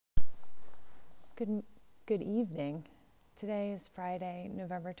Good, good evening. Today is Friday,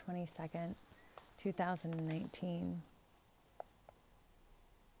 November 22nd, 2019.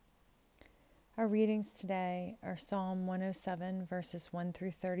 Our readings today are Psalm 107, verses 1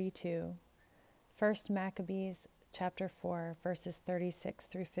 through 32, 1 Maccabees chapter 4, verses 36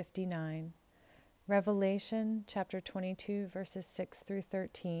 through 59, Revelation chapter 22, verses 6 through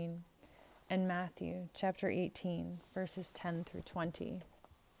 13, and Matthew chapter 18, verses 10 through 20.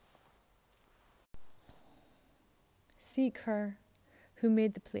 Seek her who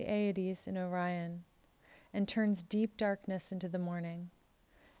made the Pleiades in Orion, and turns deep darkness into the morning,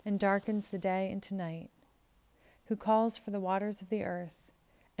 and darkens the day into night, who calls for the waters of the earth,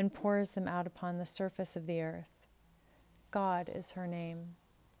 and pours them out upon the surface of the earth. God is her name.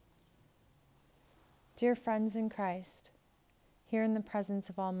 Dear friends in Christ, here in the presence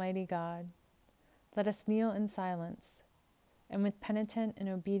of Almighty God, let us kneel in silence, and with penitent and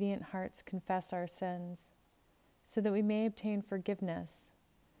obedient hearts confess our sins, so that we may obtain forgiveness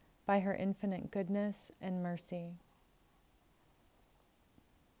by her infinite goodness and mercy.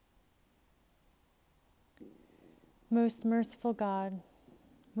 Most merciful God,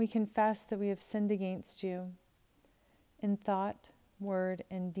 we confess that we have sinned against you in thought, word,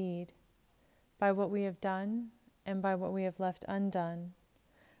 and deed, by what we have done and by what we have left undone.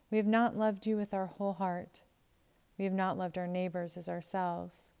 We have not loved you with our whole heart. We have not loved our neighbors as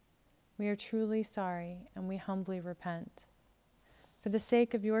ourselves. We are truly sorry, and we humbly repent. For the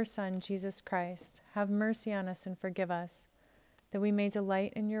sake of your Son, Jesus Christ, have mercy on us and forgive us, that we may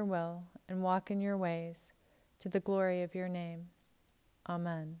delight in your will and walk in your ways, to the glory of your name.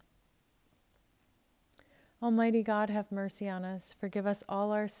 Amen. Almighty God, have mercy on us, forgive us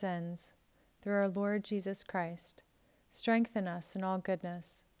all our sins, through our Lord Jesus Christ. Strengthen us in all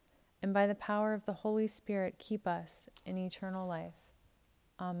goodness, and by the power of the Holy Spirit keep us in eternal life.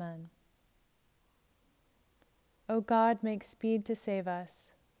 Amen. O God, make speed to save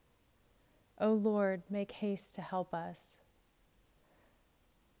us. O Lord, make haste to help us.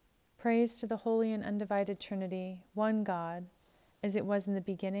 Praise to the Holy and Undivided Trinity, one God, as it was in the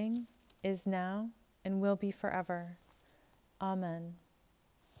beginning, is now, and will be forever. Amen.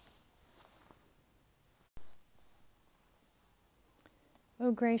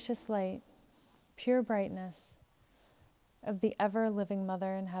 O gracious light, pure brightness of the ever-living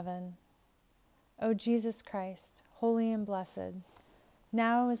Mother in heaven, O Jesus Christ, holy and blessed,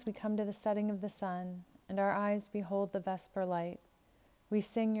 now as we come to the setting of the sun, and our eyes behold the vesper light, we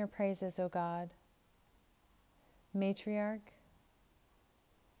sing your praises, O God. Matriarch,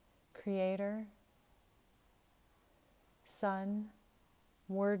 Creator, Son,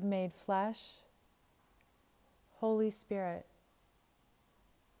 Word made flesh, Holy Spirit,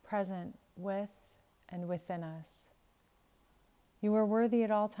 present with and within us. You are worthy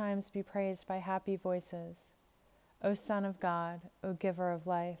at all times to be praised by happy voices, O Son of God, O Giver of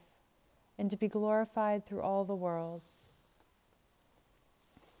life, and to be glorified through all the worlds.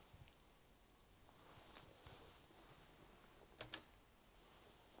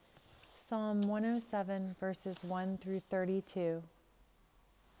 Psalm 107, verses 1 through 32.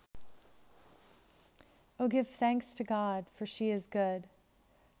 O give thanks to God, for she is good,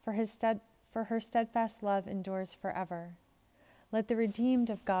 for her steadfast love endures forever. Let the redeemed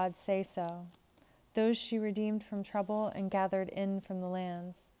of God say so, those she redeemed from trouble and gathered in from the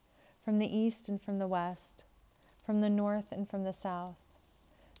lands, from the east and from the west, from the north and from the south.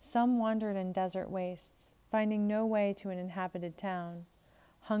 Some wandered in desert wastes, finding no way to an inhabited town.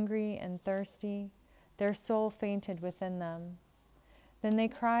 Hungry and thirsty, their soul fainted within them. Then they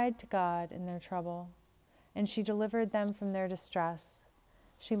cried to God in their trouble, and she delivered them from their distress.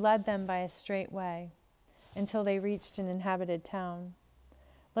 She led them by a straight way, until they reached an inhabited town.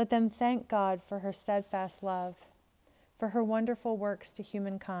 Let them thank God for her steadfast love, for her wonderful works to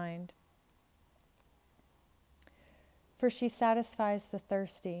humankind. For she satisfies the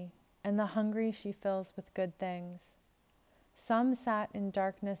thirsty, and the hungry she fills with good things. Some sat in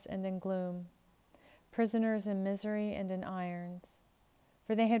darkness and in gloom, prisoners in misery and in irons,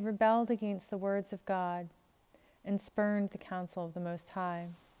 for they had rebelled against the words of God and spurned the counsel of the Most High.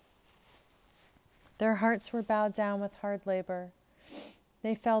 Their hearts were bowed down with hard labor.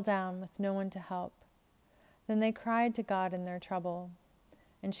 They fell down with no one to help. Then they cried to God in their trouble,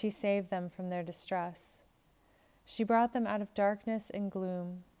 and she saved them from their distress. She brought them out of darkness and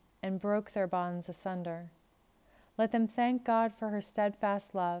gloom, and broke their bonds asunder. Let them thank God for her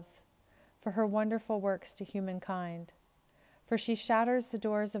steadfast love, for her wonderful works to humankind. For she shatters the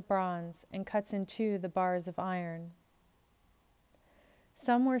doors of bronze and cuts in two the bars of iron.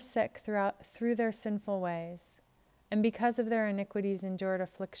 Some were sick through their sinful ways, and because of their iniquities endured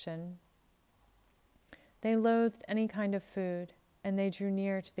affliction. They loathed any kind of food, and they drew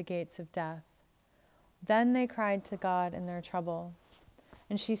near to the gates of death. Then they cried to God in their trouble,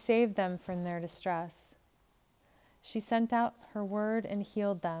 and she saved them from their distress. She sent out her word and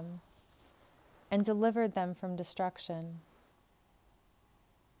healed them, and delivered them from destruction.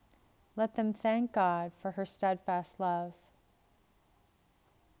 Let them thank God for her steadfast love,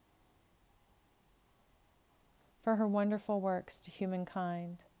 for her wonderful works to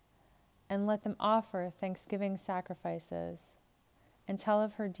humankind, and let them offer thanksgiving sacrifices, and tell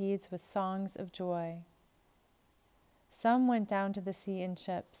of her deeds with songs of joy. Some went down to the sea in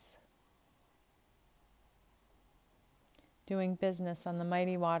ships, doing business on the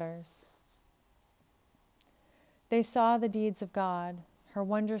mighty waters. They saw the deeds of God, her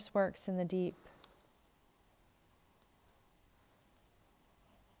wondrous works in the deep.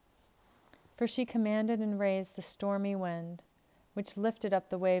 For she commanded and raised the stormy wind, which lifted up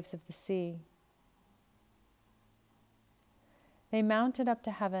the waves of the sea. They mounted up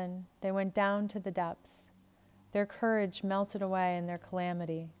to heaven, they went down to the depths. Their courage melted away in their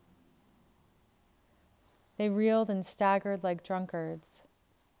calamity. They reeled and staggered like drunkards.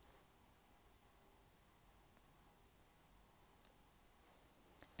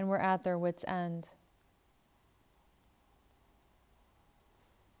 And were at their wits' end.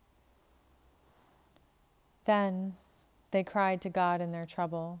 Then they cried to God in their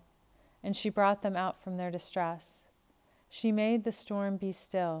trouble, and she brought them out from their distress. She made the storm be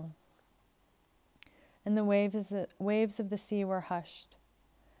still, and the waves of the sea were hushed.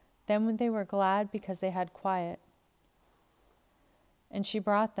 Then they were glad because they had quiet, and she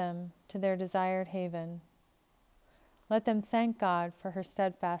brought them to their desired haven. Let them thank God for her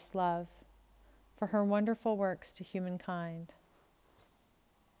steadfast love, for her wonderful works to humankind.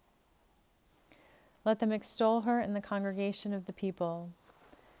 Let them extol her in the congregation of the people,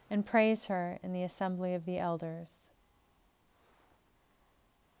 and praise her in the assembly of the elders.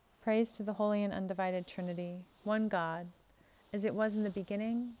 Praise to the Holy and Undivided Trinity, one God, as it was in the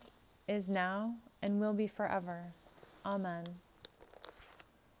beginning, is now, and will be forever. Amen.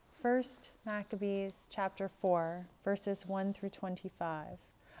 1 Maccabees chapter 4, verses 1 through 25.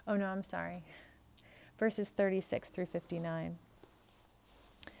 Oh no, I'm sorry. Verses 36 through 59.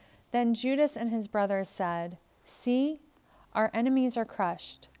 Then Judas and his brothers said, "See, our enemies are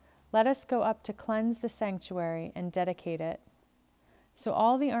crushed. Let us go up to cleanse the sanctuary and dedicate it." So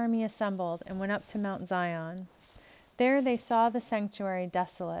all the army assembled and went up to Mount Zion. There they saw the sanctuary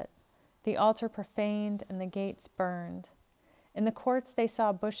desolate, the altar profaned, and the gates burned. In the courts they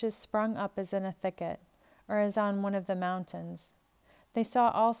saw bushes sprung up as in a thicket, or as on one of the mountains. They saw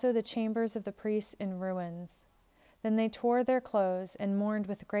also the chambers of the priests in ruins. Then they tore their clothes and mourned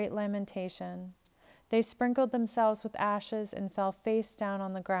with great lamentation. They sprinkled themselves with ashes and fell face down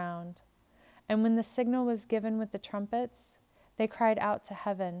on the ground. And when the signal was given with the trumpets, they cried out to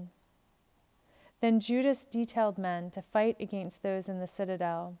heaven. Then Judas detailed men to fight against those in the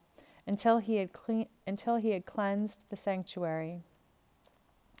citadel until he had cleansed the sanctuary.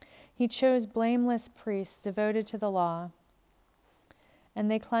 He chose blameless priests devoted to the law, and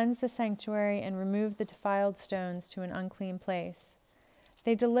they cleansed the sanctuary and removed the defiled stones to an unclean place.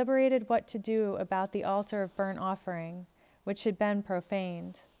 They deliberated what to do about the altar of burnt offering, which had been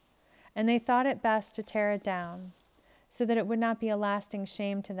profaned, and they thought it best to tear it down, so that it would not be a lasting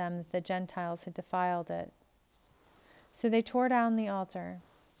shame to them that the Gentiles had defiled it. So they tore down the altar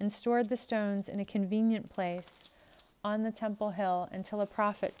and stored the stones in a convenient place on the temple hill until a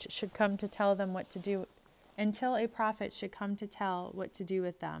prophet should come to tell what to do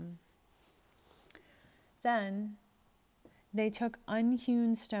with them. Then they took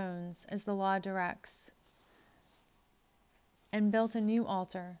unhewn stones, as the law directs, and built a new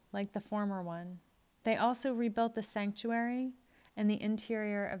altar like the former one. They also rebuilt the sanctuary and the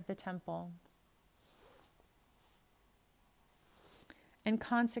interior of the temple, and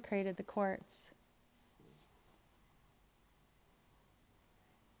consecrated the courts.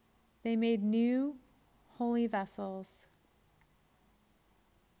 They made new holy vessels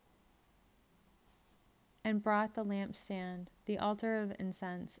and brought the lampstand, the altar of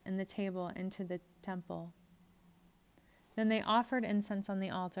incense, and the table into the temple. Then they offered incense on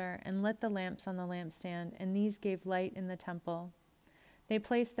the altar and lit the lamps on the lampstand, and these gave light in the temple. They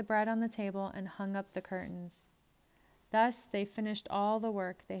placed the bread on the table and hung up the curtains. Thus they finished all the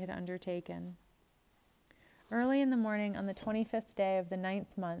work they had undertaken. Early in the morning on the 25th day of the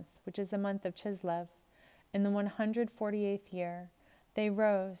 9th month, which is the month of Chislev, in the 148th year, they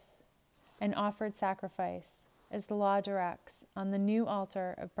rose and offered sacrifice, as the law directs, on the new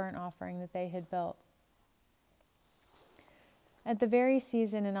altar of burnt offering that they had built. At the very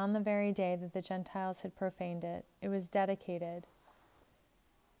season and on the very day that the Gentiles had profaned it, it was dedicated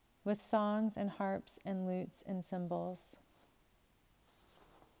with songs and harps and lutes and cymbals.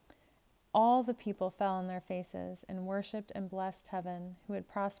 All the people fell on their faces and worshipped and blessed heaven, who had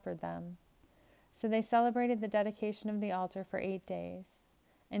prospered them. So they celebrated the dedication of the altar for 8 days,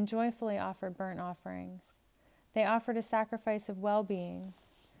 and joyfully offered burnt offerings. They offered a sacrifice of well-being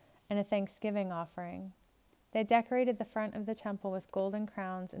and a thanksgiving offering. They decorated the front of the temple with golden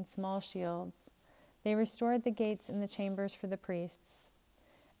crowns and small shields. They restored the gates and the chambers for the priests,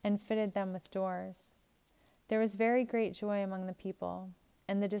 and fitted them with doors. There was very great joy among the people,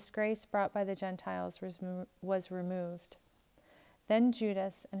 and the disgrace brought by the Gentiles was removed. Then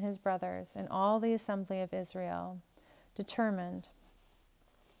Judas and his brothers and all the assembly of Israel determined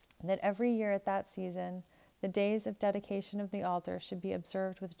that every year at that season the days of dedication of the altar should be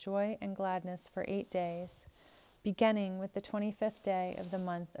observed with joy and gladness for 8 days, beginning with the 25th day of the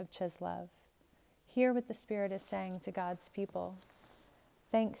month of Chislev. Hear what the Spirit is saying to God's people.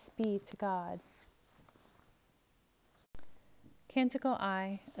 Thanks be to God. Canticle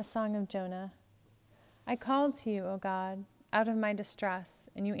I, a song of Jonah. I called to you, O God, out of my distress,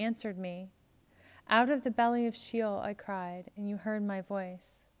 and you answered me. Out of the belly of Sheol I cried, and you heard my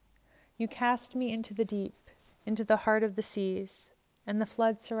voice. You cast me into the deep, into the heart of the seas, and the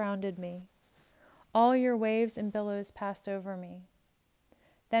flood surrounded me. All your waves and billows passed over me.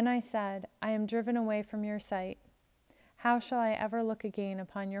 Then I said, I am driven away from your sight. How shall I ever look again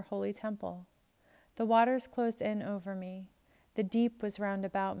upon your holy temple? The waters closed in over me. The deep was round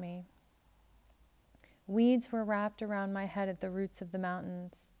about me. Weeds were wrapped around my head at the roots of the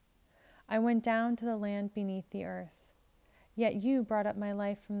mountains. I went down to the land beneath the earth. Yet you brought up my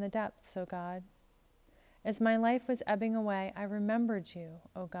life from the depths, O God. As my life was ebbing away, I remembered you,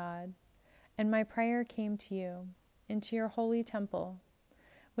 O God, and my prayer came to you, into your holy temple.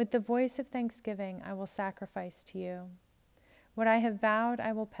 With the voice of thanksgiving I will sacrifice to you. What I have vowed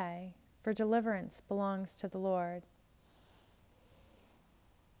I will pay, for deliverance belongs to the Lord.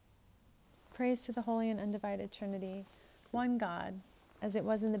 Praise to the Holy and Undivided Trinity, one God, as it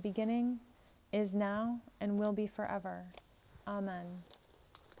was in the beginning, is now, and will be forever. Amen.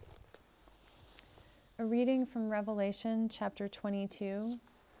 A reading from Revelation chapter 22,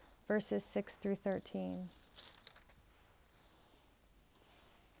 verses 6 through 13.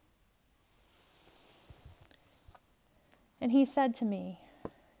 And he said to me,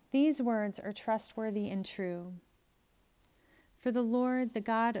 these words are trustworthy and true. For the Lord, the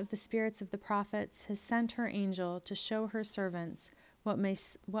God of the spirits of the prophets, has sent her angel to show her servants what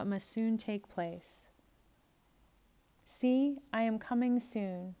must soon take place. See, I am coming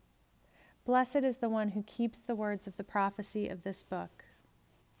soon. Blessed is the one who keeps the words of the prophecy of this book.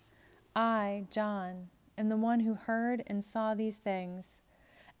 I, John, am the one who heard and saw these things.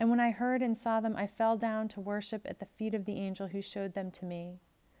 And when I heard and saw them, I fell down to worship at the feet of the angel who showed them to me.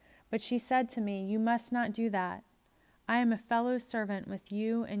 But she said to me, you must not do that. I am a fellow servant with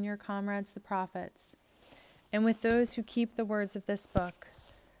you and your comrades the prophets, and with those who keep the words of this book.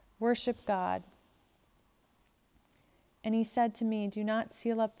 Worship God. And he said to me, do not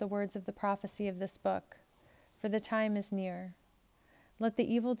seal up the words of the prophecy of this book, for the time is near. Let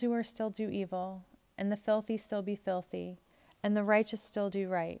the evildoer still do evil, and the filthy still be filthy, and the righteous still do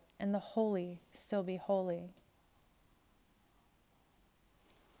right, and the holy still be holy.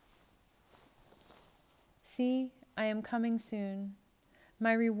 See, I am coming soon.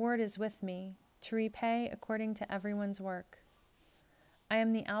 My reward is with me, to repay according to everyone's work. I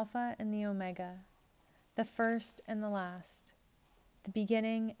am the Alpha and the Omega, the first and the last, the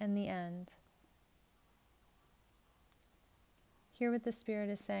beginning and the end. Hear what the Spirit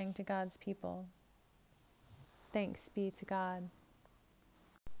is saying to God's people. Thanks be to God.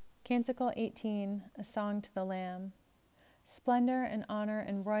 Canticle 18, a song to the Lamb. Splendor and honor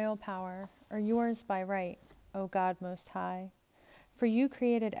and royal power are yours by right, O God Most High. For you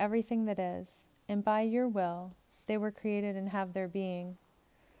created everything that is, and by your will they were created and have their being.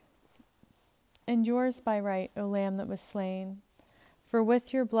 And yours by right, O Lamb that was slain, for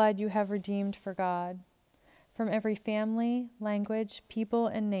with your blood you have redeemed for God, from every family, language, people,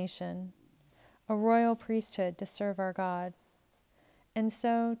 and nation, a royal priesthood to serve our God. And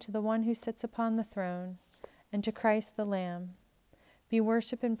so, to the one who sits upon the throne, and to Christ the Lamb, be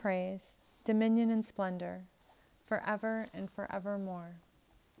worship and praise, dominion and splendor, forever and forevermore.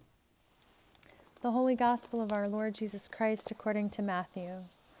 The Holy Gospel of our Lord Jesus Christ according to Matthew.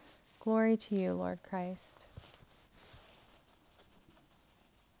 Glory to you, Lord Christ.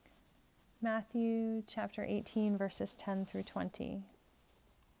 Matthew chapter 18, verses 10 through 20.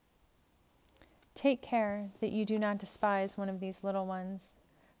 Take care that you do not despise one of these little ones,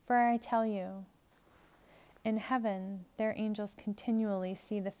 for I tell you, in heaven their angels continually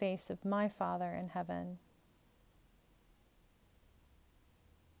see the face of my Father in heaven.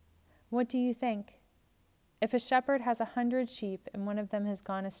 What do you think? If a shepherd has 100 sheep and one of them has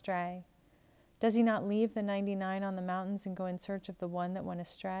gone astray, does he not leave the 99 on the mountains and go in search of the one that went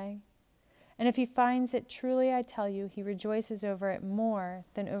astray? And if he finds it, truly I tell you, he rejoices over it more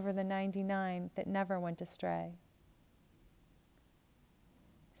than over the 99 that never went astray.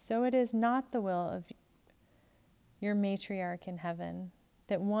 So it is not the will of your matriarch in heaven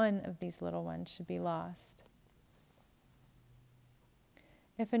that one of these little ones should be lost.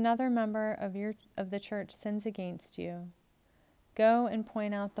 If another member of the church sins against you, go and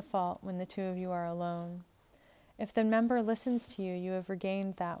point out the fault when the two of you are alone. If the member listens to you, you have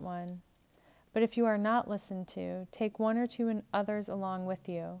regained that one. But if you are not listened to, take one or two others along with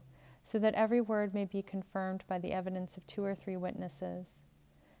you, so that every word may be confirmed by the evidence of 2 or 3 witnesses.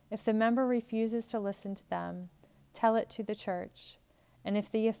 If the member refuses to listen to them, tell it to the church. And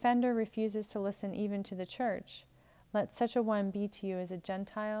if the offender refuses to listen even to the church, let such a one be to you as a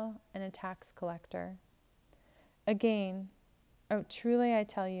Gentile and a tax collector. Again, truly I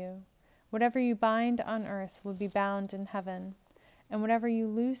tell you, whatever you bind on earth will be bound in heaven, and whatever you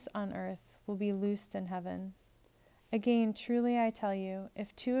loose on earth will be loosed in heaven. Again, truly I tell you,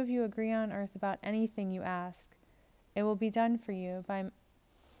 if 2 of you agree on earth about anything you ask, it will be done for you by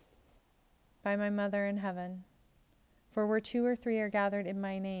my Mother in heaven. For where 2 or 3 are gathered in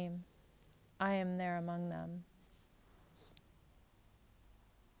my name, I am there among them.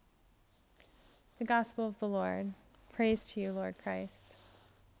 The Gospel of the Lord. Praise to you, Lord Christ.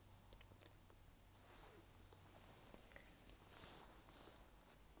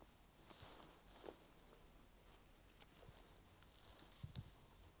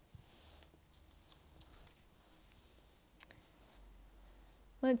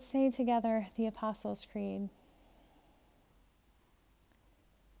 Let's say together the Apostles' Creed.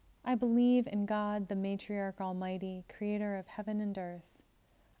 I believe in God, the Matriarch Almighty, creator of heaven and earth.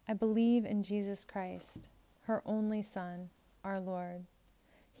 I believe in Jesus Christ, her only Son, our Lord.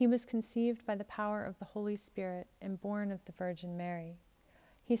 He was conceived by the power of the Holy Spirit and born of the Virgin Mary.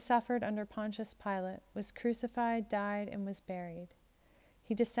 He suffered under Pontius Pilate, was crucified, died, and was buried.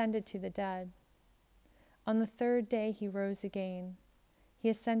 He descended to the dead. On the 3rd day he rose again. He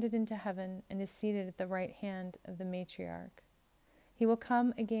ascended into heaven and is seated at the right hand of the Matriarch. He will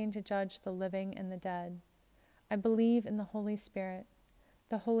come again to judge the living and the dead. I believe in the Holy Spirit,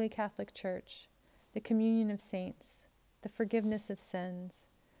 the Holy Catholic Church, the communion of saints, the forgiveness of sins,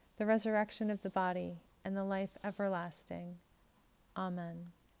 the resurrection of the body, and the life everlasting. Amen.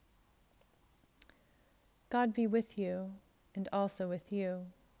 God be with you, and also with you.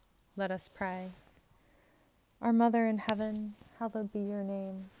 Let us pray. Our Mother in heaven, hallowed be your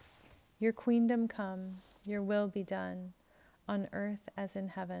name. Your kingdom come, your will be done, on earth as in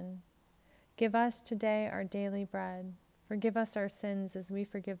heaven. Give us today our daily bread. Forgive us our sins as we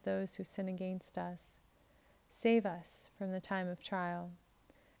forgive those who sin against us. Save us from the time of trial,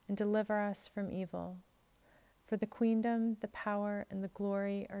 and deliver us from evil. For the kingdom, the power, and the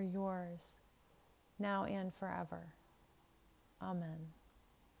glory are yours, now and forever. Amen.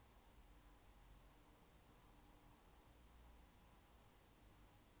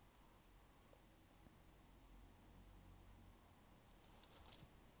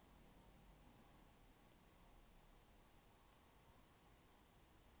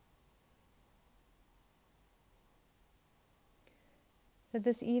 That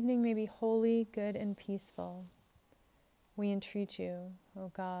this evening may be holy, good, and peaceful, we entreat you, O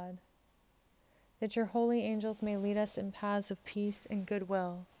God. That your holy angels may lead us in paths of peace and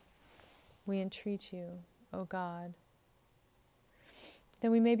goodwill, we entreat you, O God.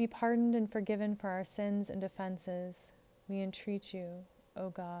 That we may be pardoned and forgiven for our sins and offenses, we entreat you, O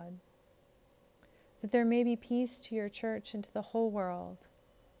God. That there may be peace to your church and to the whole world,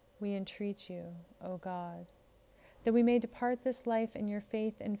 we entreat you, O God. That we may depart this life in your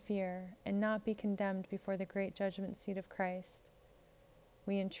faith and fear, and not be condemned before the great judgment seat of Christ,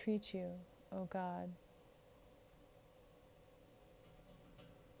 we entreat you, O God.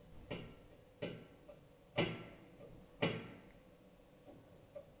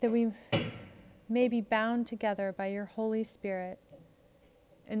 That we may be bound together by your Holy Spirit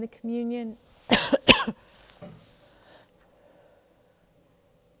in the communion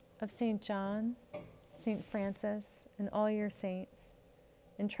of St. John, St. Francis, and all your saints,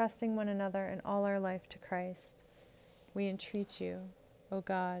 entrusting one another and all our life to Christ, we entreat you, O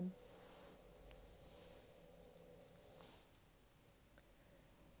God.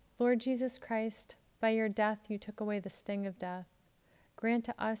 Lord Jesus Christ, by your death you took away the sting of death. Grant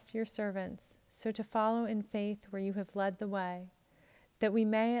to us, your servants, so to follow in faith where you have led the way, that we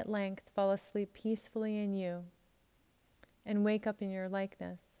may at length fall asleep peacefully in you and wake up in your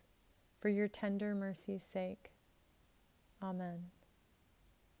likeness, for your tender mercy's sake. Amen.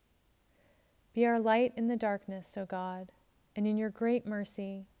 Be our light in the darkness, O God, and in your great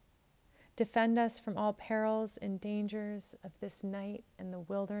mercy, defend us from all perils and dangers of this night and the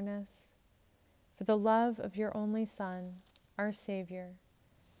wilderness, for the love of your only Son, our Savior,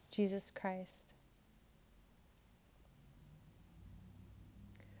 Jesus Christ.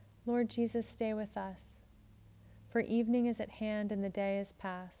 Lord Jesus, stay with us, for evening is at hand and the day is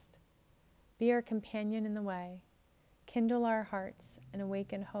past. Be our companion in the way, kindle our hearts and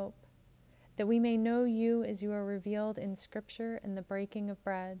awaken hope, that we may know you as you are revealed in Scripture and the breaking of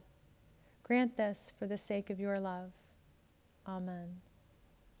bread. Grant this for the sake of your love. Amen.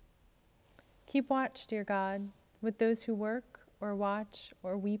 Keep watch, dear God, with those who work or watch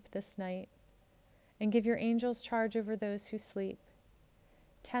or weep this night, and give your angels charge over those who sleep.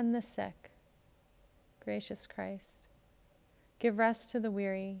 Tend the sick, gracious Christ. Give rest to the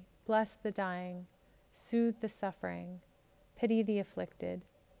weary, bless the dying, soothe the suffering, pity the afflicted,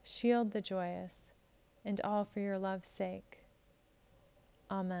 shield the joyous, and all for your love's sake.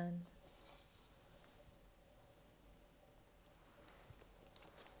 Amen.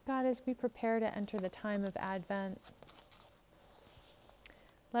 God, as we prepare to enter the time of Advent,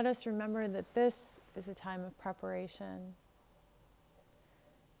 let us remember that this is a time of preparation.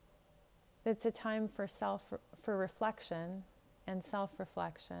 It's a time for reflection and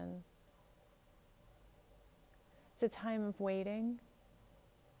self-reflection. It's a time of waiting.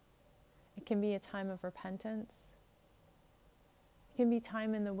 It can be a time of repentance. It can be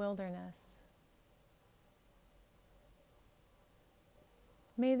time in the wilderness.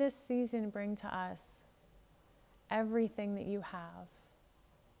 May this season bring to us everything that you have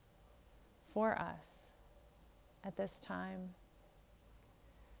for us at this time.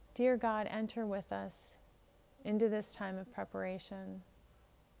 Dear God, enter with us into this time of preparation.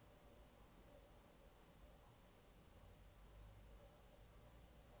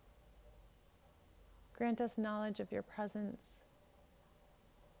 Grant us knowledge of your presence,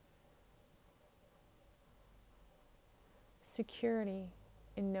 security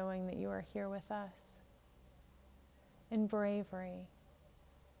in knowing that you are here with us, and bravery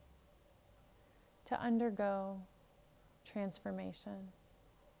to undergo transformation.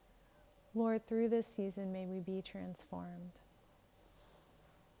 Lord, through this season, may we be transformed.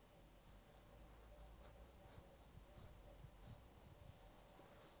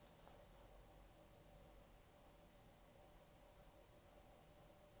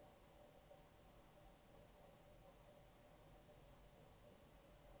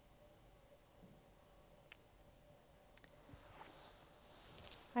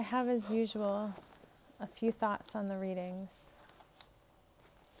 I have, as usual, a few thoughts on the readings.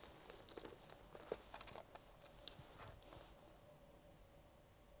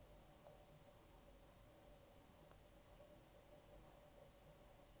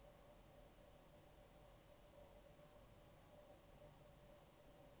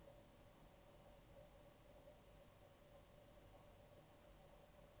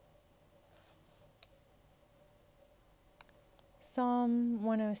 Psalm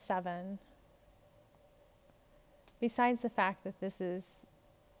 107. Besides the fact that this is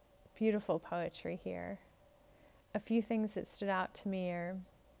beautiful poetry here, a few things that stood out to me are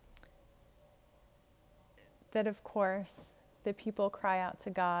that, of course, the people cry out to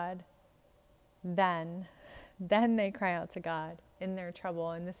God then. Then they cry out to God in their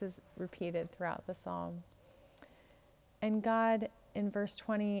trouble, and this is repeated throughout the psalm. And God, in verse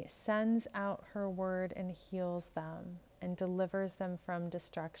 20, sends out her word and heals them and delivers them from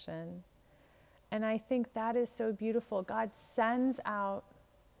destruction. And I think that is so beautiful. God sends out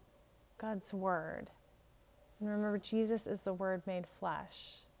God's word. And remember, Jesus is the Word made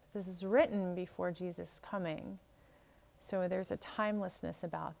flesh. This is written before Jesus' coming. So there's a timelessness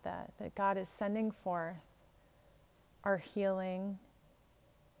about that God is sending forth our healing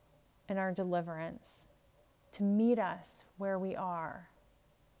and our deliverance to meet us where we are.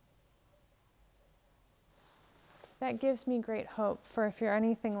 That gives me great hope, for if you're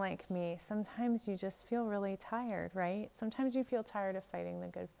anything like me, sometimes you just feel really tired, right? Sometimes you feel tired of fighting the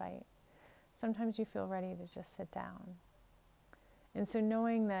good fight. Sometimes you feel ready to just sit down. And so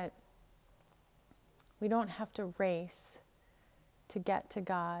knowing that we don't have to race to get to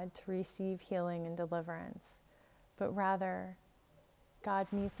God to receive healing and deliverance, but rather God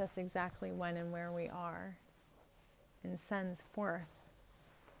meets us exactly when and where we are and sends forth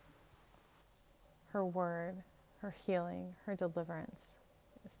her word, her healing, her deliverance.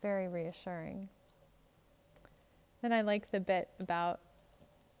 It's very reassuring. Then I like the bit about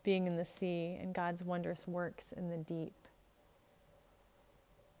being in the sea and God's wondrous works in the deep.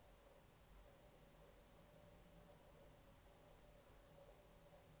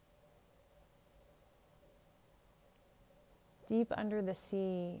 Deep under the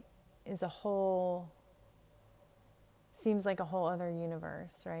sea is seems like a whole other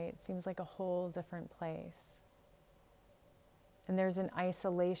universe, right? It seems like a whole different place. And there's an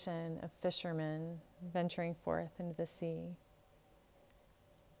isolation of fishermen venturing forth into the sea,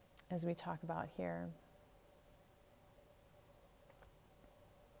 as we talk about here.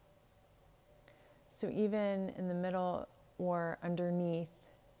 So even in the middle or underneath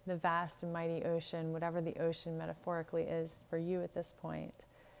the vast and mighty ocean, whatever the ocean metaphorically is for you at this point,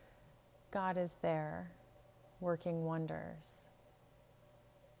 God is there working wonders.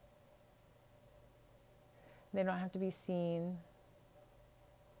 They don't have to be seen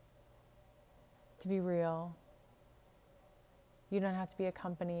to be real. You don't have to be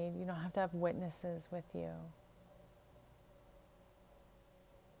accompanied. You don't have to have witnesses with you.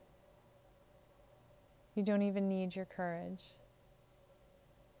 You don't even need your courage.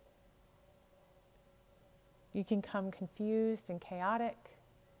 You can come confused and chaotic,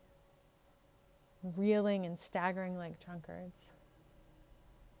 reeling and staggering like drunkards.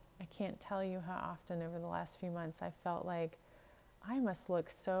 I can't tell you how often over the last few months I felt like I must look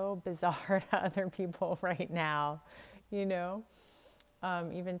so bizarre to other people right now, you know?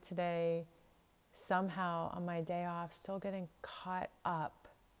 Even today, somehow on my day off, still getting caught up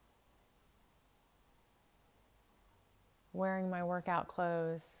wearing my workout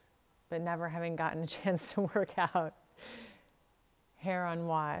clothes, but never having gotten a chance to work out. Hair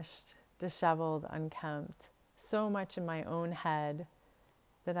unwashed, disheveled, unkempt. So much in my own head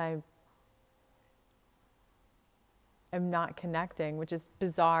that I am not connecting, which is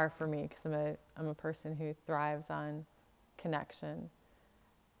bizarre for me because I'm a person who thrives on connection.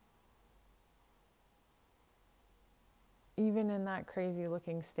 Even in that crazy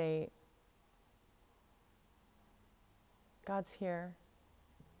looking state, God's here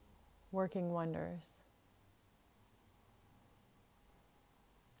working wonders.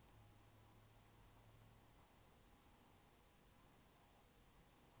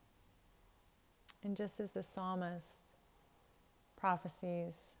 And just as the psalmist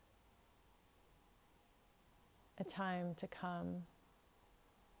prophesies a time to come,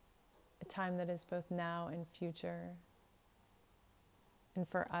 a time that is both now and future, and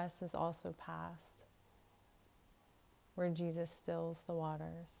for us is also past, where Jesus stills the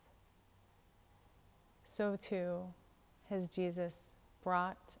waters, so too has Jesus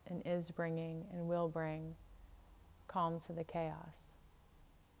brought and is bringing and will bring calm to the chaos.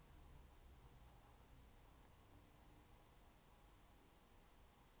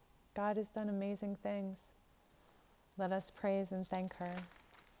 God has done amazing things. Let us praise and thank her.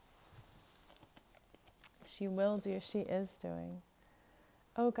 She will do, she is doing.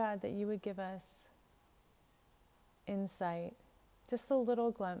 Oh God, that you would give us insight, just a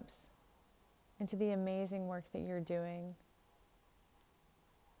little glimpse into the amazing work that you're doing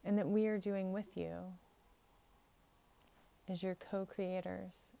and that we are doing with you as your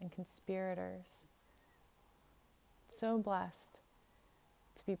co-creators and conspirators. So blessed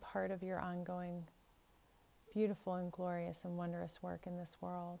to be part of your ongoing beautiful and glorious and wondrous work in this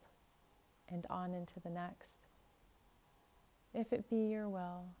world and on into the next. If it be your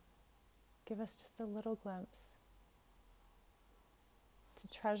will, give us just a little glimpse to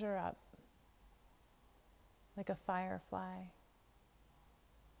treasure up like a firefly,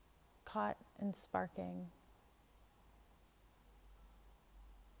 caught and sparking.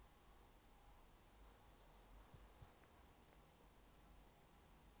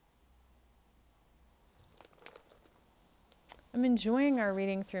 I'm enjoying our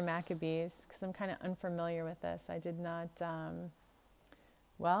reading through Maccabees because I'm kind of unfamiliar with this. I did not,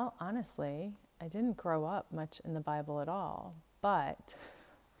 well, honestly, I didn't grow up much in the Bible at all, but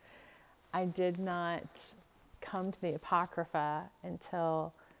I did not come to the Apocrypha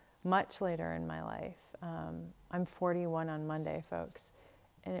until much later in my life. I'm 41 on Monday, folks,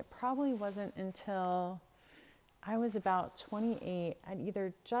 and it probably wasn't until I was about 28. I'd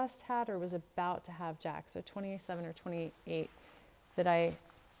either just had or was about to have Jack, so 27 or 28, that I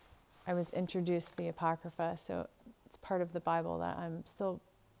was introduced to the Apocrypha. So it's part of the Bible that I'm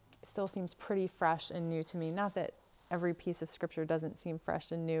still seems pretty fresh and new to me. Not that every piece of scripture doesn't seem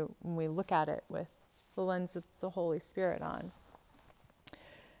fresh and new when we look at it with the lens of the Holy Spirit on.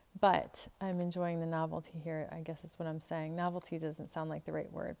 But I'm enjoying the novelty here, I guess is what I'm saying. Novelty doesn't sound like the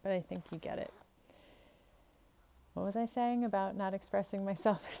right word, but I think you get it. What was I saying about not expressing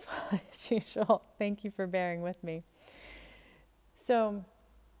myself as well as usual? Thank you for bearing with me. So,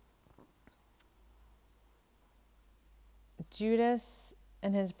 Judas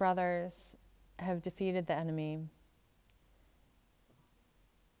and his brothers have defeated the enemy.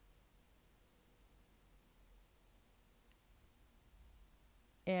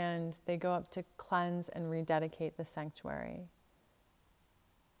 And they go up to cleanse and rededicate the sanctuary.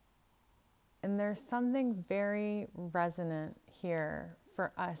 And there's something very resonant here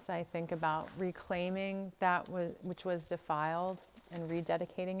for us, I think, about reclaiming that which was defiled and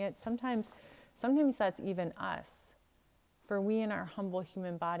rededicating it. Sometimes that's even us. For we in our humble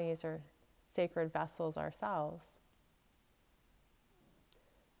human bodies are sacred vessels ourselves.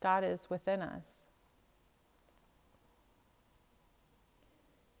 God is within us.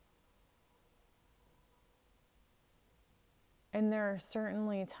 And there are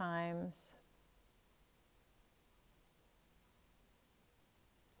certainly times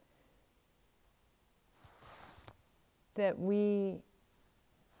that we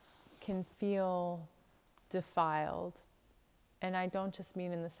can feel defiled. And I don't just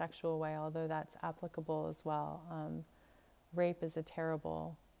mean in the sexual way, although that's applicable as well. Rape is a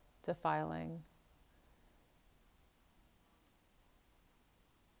terrible defiling.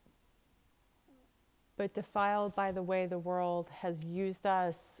 But defiled by the way the world has used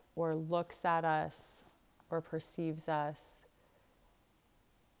us or looks at us or perceives us.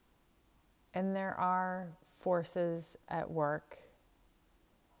 And there are forces at work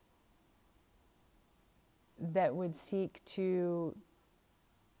that would seek to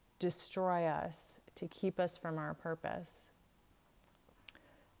destroy us, to keep us from our purpose.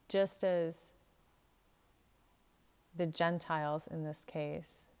 Just as the Gentiles in this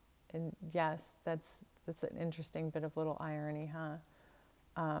case, and yes, that's an interesting bit of little irony,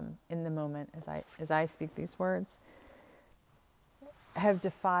 in the moment as I speak these words, have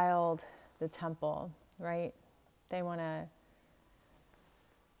defiled the temple, right? They want to,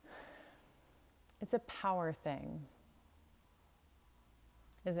 it's a power thing,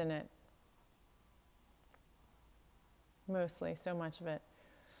 isn't it? Mostly, so much of it.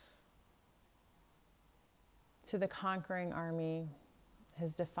 So the conquering army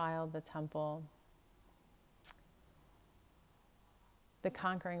has defiled the temple. The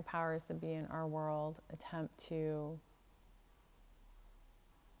conquering powers that be in our world attempt to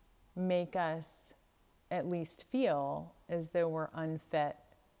make us at least feel as though we're unfit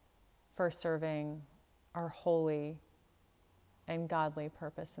for serving our holy and godly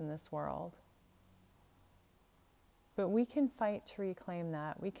purpose in this world. But we can fight to reclaim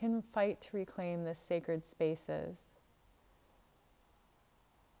that. We can fight to reclaim the sacred spaces,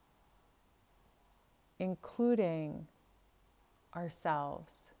 including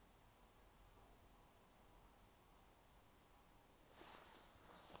ourselves.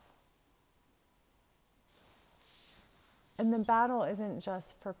 And the battle isn't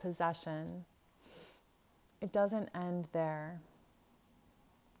just for possession. It doesn't end there.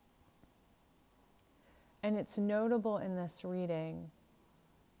 And it's notable in this reading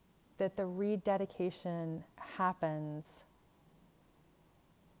that the rededication happens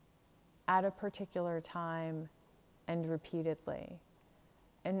at a particular time and repeatedly.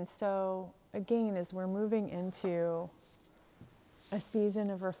 And so, again, as we're moving into a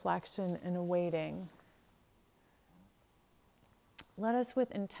season of reflection and awaiting, let us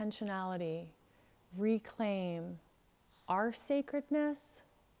with intentionality reclaim our sacredness,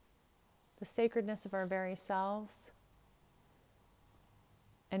 the sacredness of our very selves,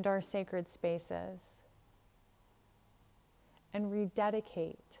 and our sacred spaces, and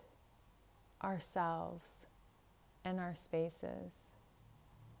rededicate ourselves and our spaces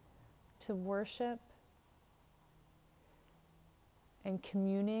to worship and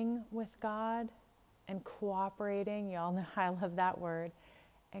communing with God and cooperating. You all know I love that word,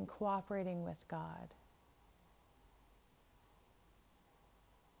 and cooperating with God.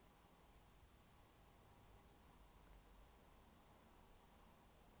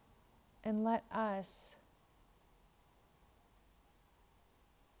 And let us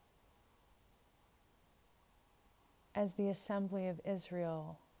as the assembly of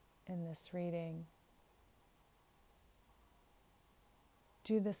Israel in this reading,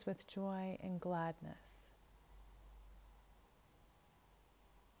 do this with joy and gladness.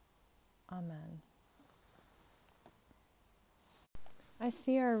 Amen. I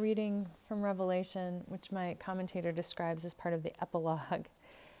see our reading from Revelation, which my commentator describes as part of the epilogue,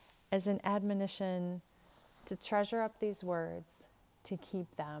 as an admonition to treasure up these words, to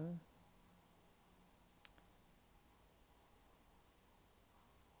keep them.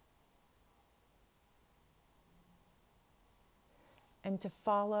 and to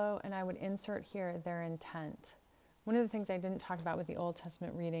follow, and I would insert here their intent. One of the things I didn't talk about with the Old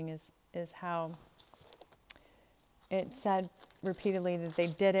Testament reading is how it said repeatedly that they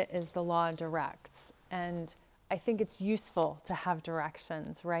did it as the law directs. And I think it's useful to have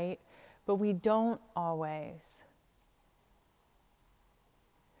directions, right? But we don't always.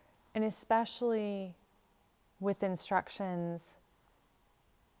 And especially with instructions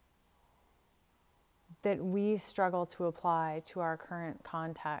that we struggle to apply to our current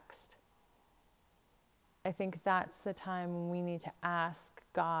context. I think that's the time when we need to ask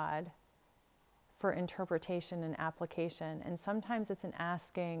God for interpretation and application. And sometimes it's an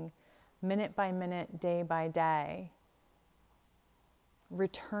asking minute by minute, day by day,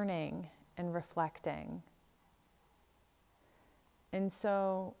 returning and reflecting. And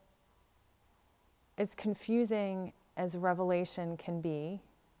so, as confusing as Revelation can be,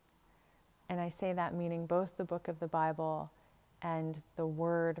 and I say that meaning both the book of the Bible and the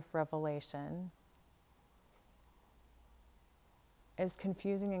word revelation, as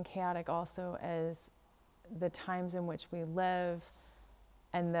confusing and chaotic also as the times in which we live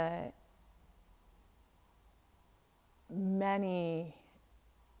and the many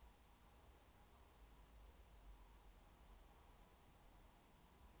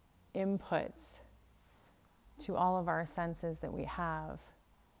inputs to all of our senses that we have.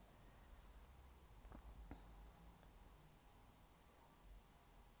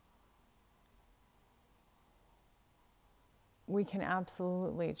 We can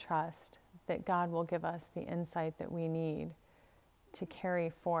absolutely trust that God will give us the insight that we need to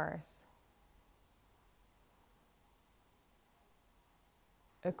carry forth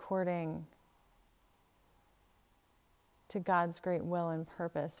according to God's great will and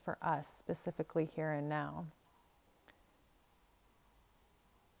purpose for us, specifically here and now.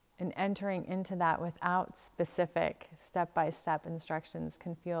 And entering into that without specific step-by-step instructions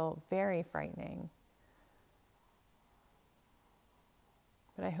can feel very frightening.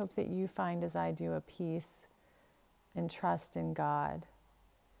 But I hope that you find, as I do, a peace and trust in God,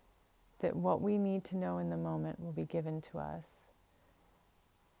 that what we need to know in the moment will be given to us.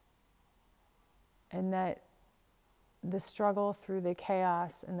 And that the struggle through the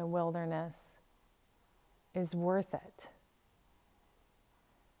chaos and the wilderness is worth it.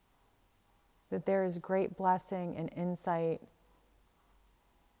 That there is great blessing and insight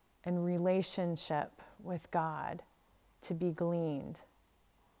and relationship with God to be gleaned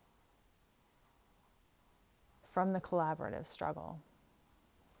from the collaborative struggle.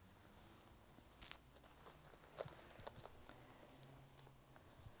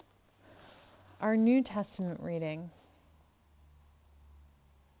 Our New Testament reading.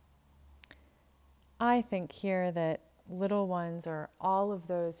 I think here that little ones are all of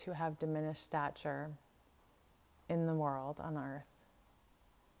those who have diminished stature in the world on earth.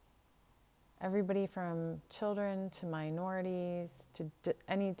 Everybody from children to minorities to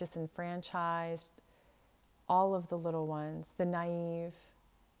any disenfranchised, all of the little ones, the naive,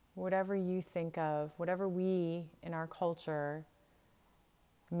 whatever you think of, whatever we in our culture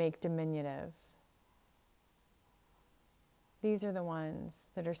make diminutive. These are the ones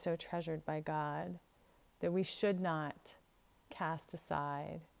that are so treasured by God that we should not cast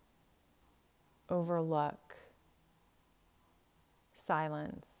aside, overlook,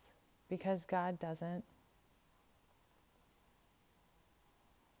 silence, because God doesn't.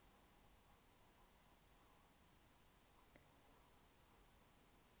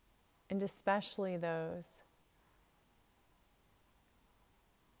 And especially those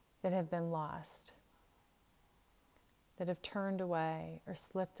that have been lost, that have turned away or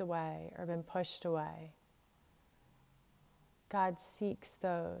slipped away or been pushed away. God seeks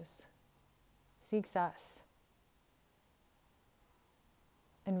us,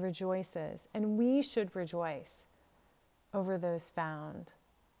 and rejoices. And we should rejoice over those found.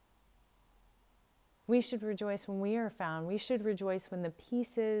 We should rejoice when we are found. We should rejoice when the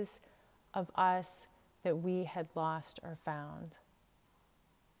pieces of us that we had lost are found.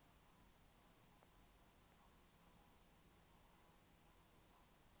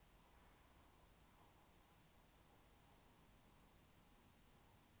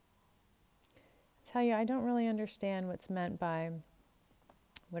 I tell you, I don't really understand what's meant by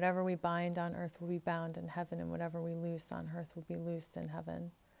whatever we bind on earth will be bound in heaven, and whatever we loose on earth will be loosed in heaven.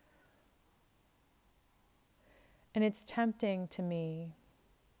 And it's tempting to me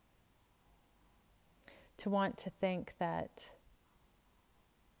to want to think that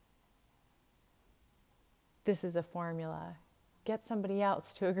this is a formula. Get somebody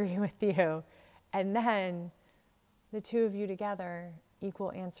else to agree with you, and then the two of you together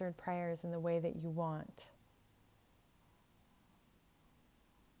equal answered prayers in the way that you want.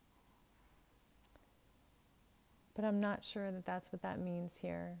 but I'm not sure that that's what that means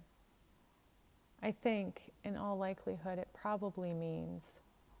here. I think, in all likelihood, it probably means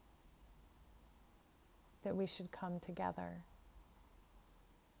that we should come together.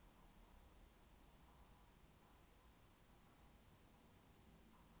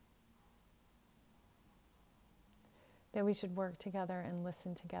 That we should work together and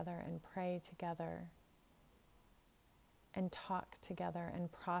listen together and pray together and talk together and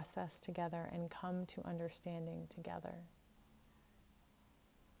process together and come to understanding together.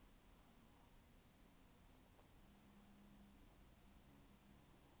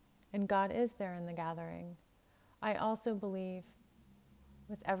 And God is there in the gathering. I also believe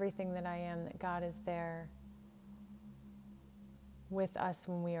with everything that I am that God is there with us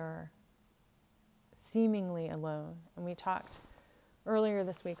when we are seemingly alone. And we talked earlier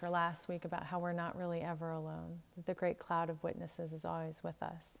this week or last week about how we're not really ever alone, that the great cloud of witnesses is always with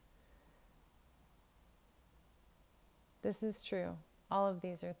us. This is true. All of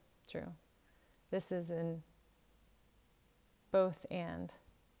these are true. This is in both and.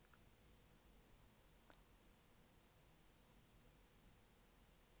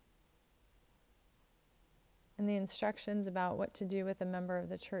 And the instructions about what to do with a member of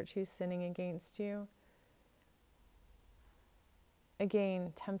the church who's sinning against you,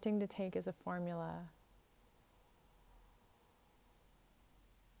 again, tempting to take as a formula.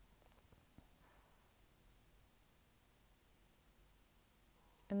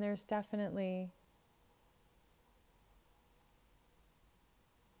 And there's definitely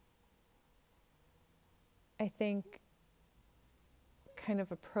I think kind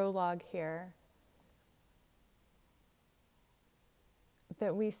of a prologue here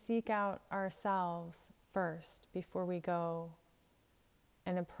that we seek out ourselves first before we go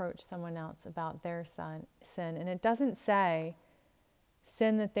and approach someone else about their sin. And it doesn't say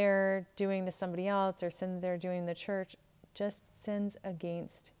sin that they're doing to somebody else or sin that they're doing in the church, just sins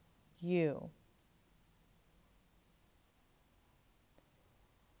against you.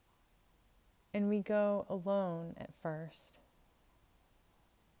 And we go alone at first.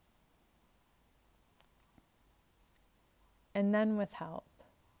 And then with help.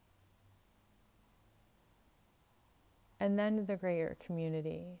 And then the greater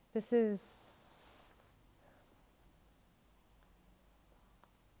community. This is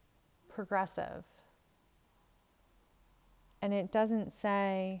progressive. And it doesn't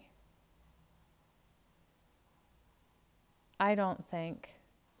say, I don't think,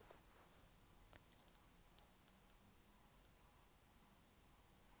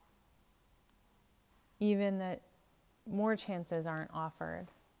 even that more chances aren't offered.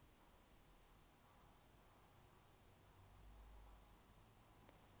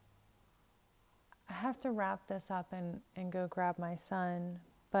 I have to wrap this up and go grab my son,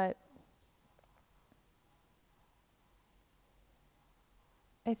 but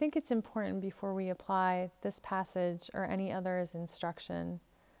I think it's important before we apply this passage or any other as instruction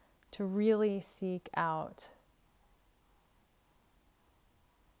to really seek out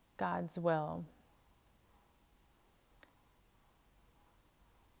God's will.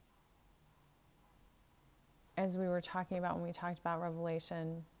 As we were talking about when we talked about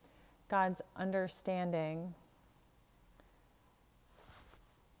Revelation, God's understanding,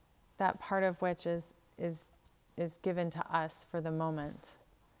 that part of which is given to us for the moment.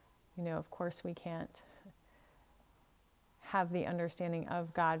 You know, of course we can't have the understanding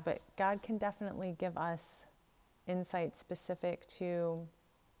of God, but God can definitely give us insight specific to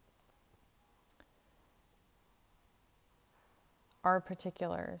our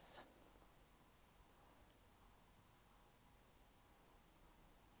particulars.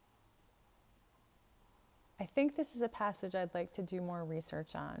 I think this is a passage I'd like to do more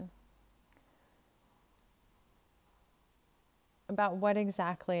research on, about what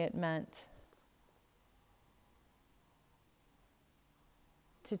exactly it meant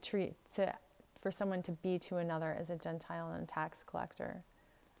for someone to be to another as a Gentile and a tax collector.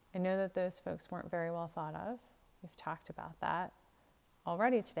 I know that those folks weren't very well thought of. We've talked about that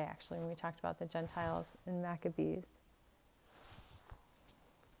already today, actually, when we talked about the Gentiles in Maccabees.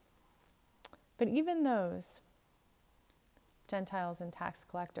 But even those Gentiles and tax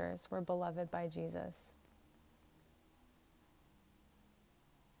collectors were beloved by Jesus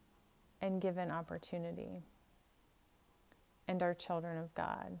and given opportunity and are children of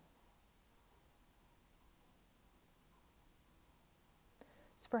God.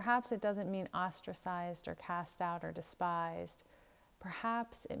 So perhaps it doesn't mean ostracized or cast out or despised.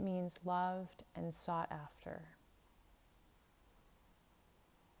 Perhaps it means loved and sought after.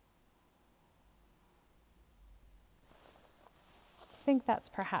 I think that's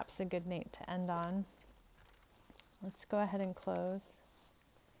perhaps a good note to end on. Let's go ahead and close.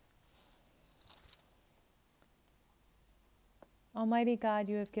 Almighty God,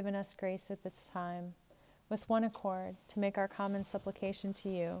 you have given us grace at this time, with one accord, to make our common supplication to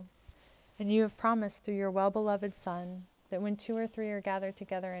you. And you have promised through your well-beloved Son, that when 2 or 3 are gathered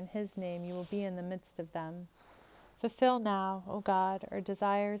together in his name, you will be in the midst of them. Fulfill now, O God, our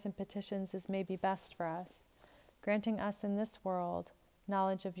desires and petitions as may be best for us, granting us in this world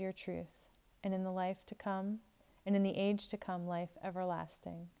knowledge of your truth, and in the life to come, and in the age to come, life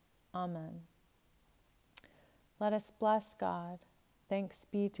everlasting. Amen. Let us bless God. Thanks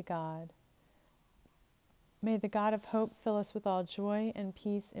be to God. May the God of hope fill us with all joy and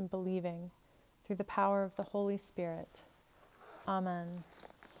peace in believing, through the power of the Holy Spirit. Amen.